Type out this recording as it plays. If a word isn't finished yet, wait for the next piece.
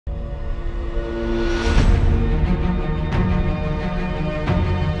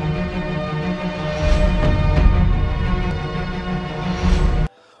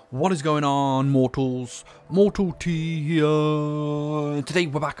What is going on, mortals? Mortal T here. Today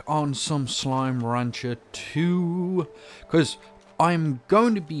we're back on some Slime Rancher 2, because I'm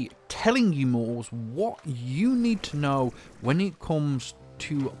going to be telling you mortals what you need to know when it comes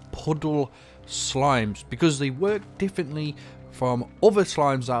to Puddle Slimes, because they work differently from other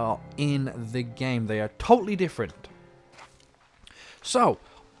slimes that are in the game. They are totally different. So,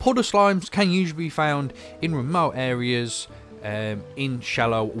 Puddle Slimes can usually be found in remote areas, in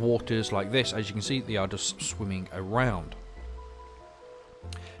shallow waters like this. As you can see, they are just swimming around.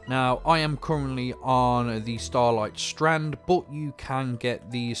 Now, I am currently on the Starlight Strand, but you can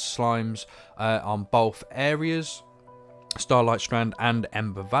get these slimes on both areas, Starlight Strand and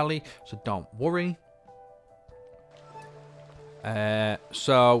Ember Valley, so don't worry.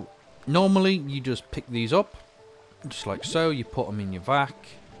 So, normally you just pick these up, just like so. You put them in your vac,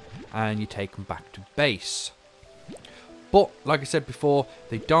 and you take them back to base. But, like I said before,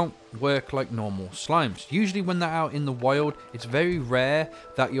 they don't work like normal slimes. Usually when they're out in the wild, it's very rare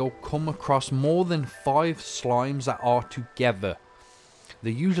that you'll come across more than 5 slimes that are together.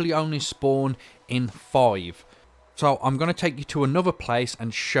 They usually only spawn in 5. So, I'm going to take you to another place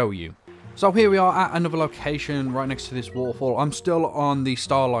and show you. So, here we are at another location right next to this waterfall. I'm still on the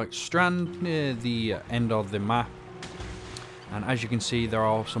Starlight Strand near the end of the map. And as you can see, there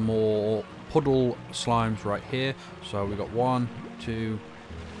are some more Puddle Slimes right here. So we've got 1, 2,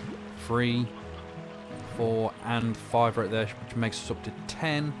 3, 4 and 5 right there, which makes us up to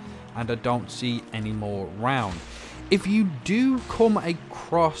 10, and I don't see any more around. If you do come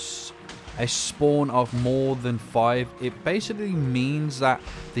across a spawn of more than 5, it basically means that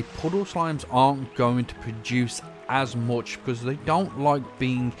the Puddle Slimes aren't going to produce as much, because they don't like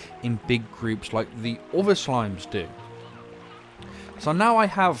being in big groups like the other slimes do. So now I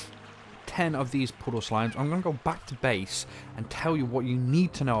have 10 of these Puddle Slimes. I'm going to go back to base and tell you what you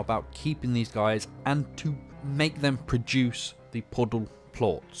need to know about keeping these guys and to make them produce the Puddle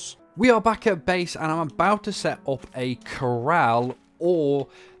plorts. We are back at base, and I'm about to set up a corral, or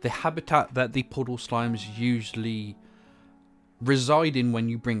the habitat that the Puddle Slimes usually reside in when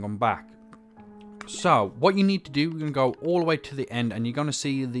you bring them back. So what you need to do, we're going to go all the way to the end, and you're going to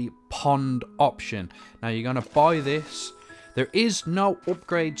see the pond option. Now you're going to buy this. There is no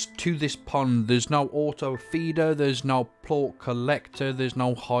upgrades to this pond. There's no auto feeder, there's no plort collector, there's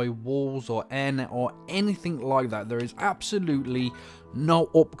no high walls or airnet or anything like that. There is absolutely no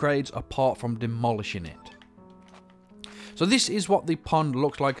upgrades apart from demolishing it. So this is what the pond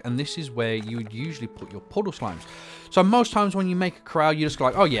looks like, and this is where you would usually put your Puddle Slimes. So most times when you make a corral, you just go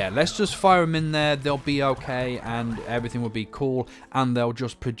like, oh yeah, let's just fire them in there, they'll be okay, and everything will be cool, and they'll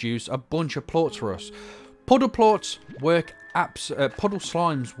just produce a bunch of plorts for us. Puddle plorts work, Puddle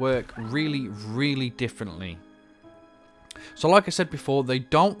Slimes work really differently. So like I said before, they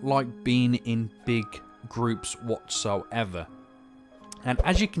don't like being in big groups whatsoever. And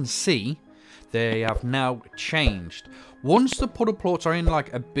as you can see, they have now changed. Once the Puddle plorts are in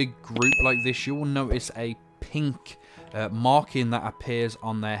like a big group like this, you will notice a pink marking that appears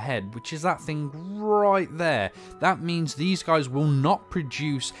on their head, which is that thing right there. That means these guys will not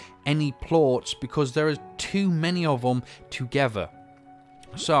produce any plorts because there are too many of them together.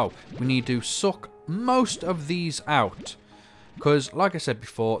 So we need to suck most of these out, because like I said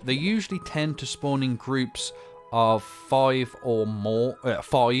before, they usually tend to spawn in groups of 5 or more.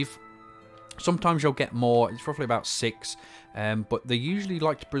 5. Sometimes you'll get more. It's roughly about 6. But they usually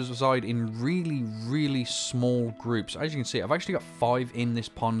like to reside in really small groups. As you can see, I've actually got 5 in this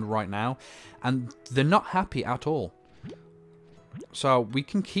pond right now, and they're not happy at all. So we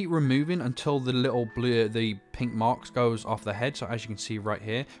can keep removing until the little blue, the pink marks goes off the head. So as you can see right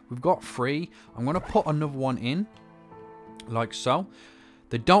here, we've got 3. I'm going to put another one in, like so.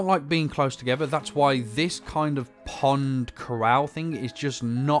 They don't like being close together. That's why this kind of pond corral thing is just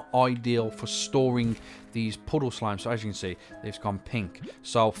not ideal for storing these Puddle Slimes. So as you can see, they've gone pink.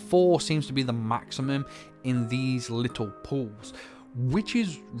 So 4 seems to be the maximum in these little pools, which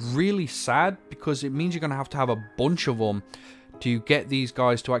is really sad, because it means you're going to have a bunch of them to get these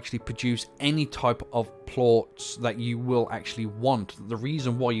guys to actually produce any type of plorts that you will actually want. The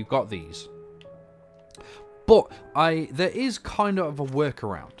reason why you got these. But there is kind of a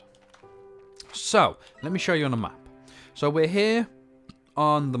workaround. So let me show you on the map. So we're here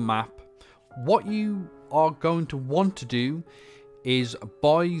on the map. What you are going to want to do is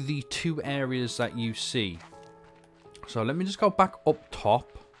buy the 2 areas that you see. So let me just go back up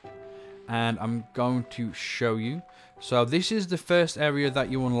top, and I'm going to show you. So this is the first area that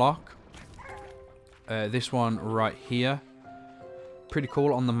you unlock. This one right here. Pretty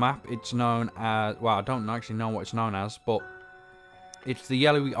cool on the map. It's known as, well, I don't actually know what it's known as, but It's the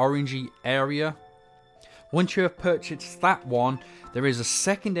yellowy orangey area. Once you have purchased that one, there is a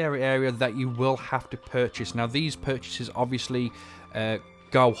secondary area that you will have to purchase. Now these purchases obviously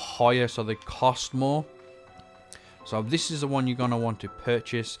go higher, so they cost more. So this is the one you're going to want to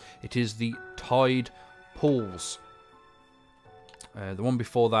purchase. It is the tide pools. The one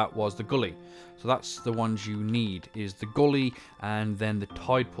before that was the gully. So that's the ones you need, is the gully and then the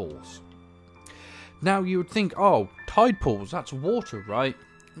tide pools. Now you would think, oh, tide pools, that's water, right?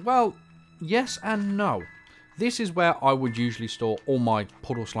 Well, yes and no. This is where I would usually store all my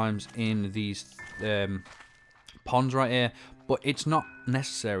puddle slimes, in these ponds right here. But it's not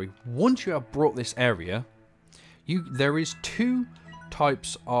necessary. Once you have brought this area, there is two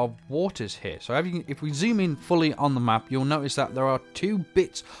types of waters here. So if we zoom in fully on the map, you'll notice that there are two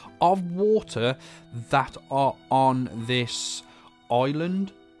bits of water that are on this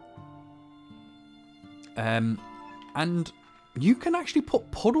island. And you can actually put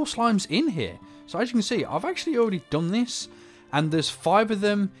puddle slimes in here. So as you can see, I've actually already done this, and there's 5 of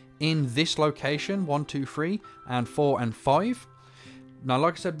them in this location, 1, 2, 3, and 4 and 5. Now,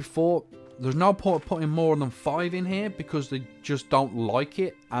 like I said before, there's no point of putting more than 5 in here because they just don't like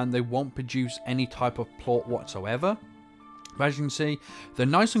it and they won't produce any type of plort whatsoever. But as you can see, they're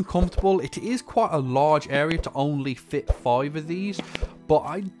nice and comfortable. It is quite a large area to only fit 5 of these, but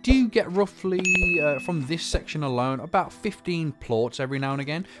I do get roughly, from this section alone, about 15 plorts every now and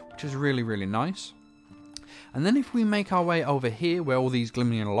again, which is really, really nice. And then if we make our way over here where all these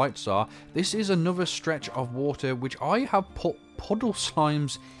glimmering lights are, this is another stretch of water which I have put puddle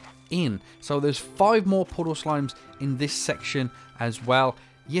slimes in. So there's 5 more puddle slimes in this section as well.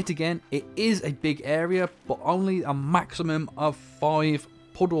 Yet again, it is a big area, but only a maximum of 5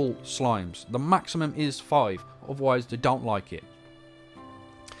 puddle slimes. The maximum is 5, otherwise they don't like it.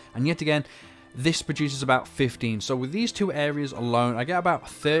 And yet again, this produces about 15. So with these 2 areas alone, I get about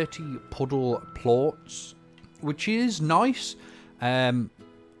 30 puddle plorts, which is nice. And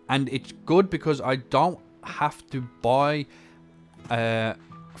it's good because I don't have to buy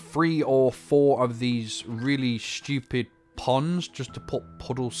 3 or 4 of these really stupid ponds just to put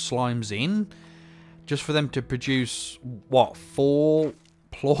puddle slimes in, just for them to produce what, 4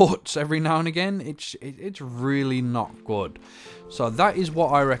 plorts every now and again. It's really not good. So that is what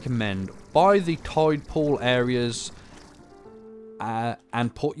I recommend. Buy the tide pool areas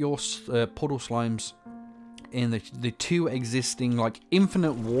and put your puddle slimes in the 2 existing, like,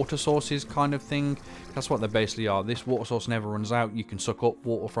 infinite water sources kind of thing. That's what they basically are. This water source never runs out. You can suck up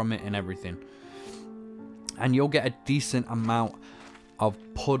water from it and everything, and you'll get a decent amount of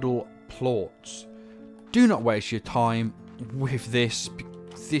puddle plorts. Do not waste your time with this.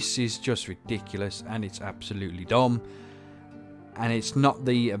 This is just ridiculous, and it's absolutely dumb, and it's not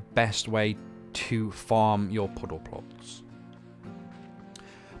the best way to farm your puddle plorts.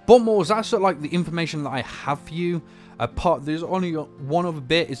 But more, that's sort of like the information that I have for you. There's only one other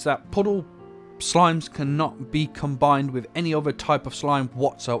bit, is that puddle slimes cannot be combined with any other type of slime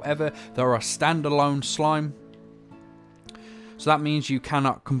whatsoever. They're a standalone slime. So that means you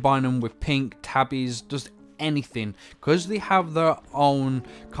cannot combine them with pink, tabbies, just anything. Because they have their own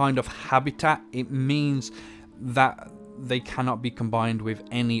kind of habitat, it means that they cannot be combined with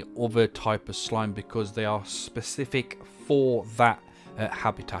any other type of slime because they are specific for that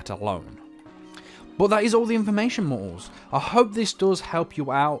habitat alone. But that is all the information, mortals. I hope this does help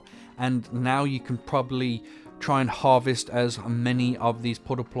you out, and now you can probably try and harvest as many of these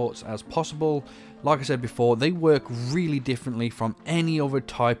puddle plorts as possible. Like I said before, they work really differently from any other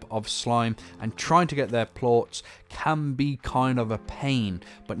type of slime, and trying to get their plorts can be kind of a pain.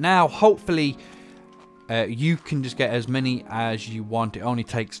 But now, hopefully, you can just get as many as you want. It only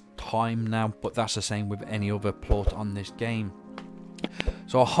takes time now, but that's the same with any other plort on this game.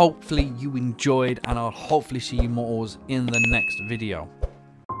 So hopefully you enjoyed, and I'll hopefully see you mortals in the next video.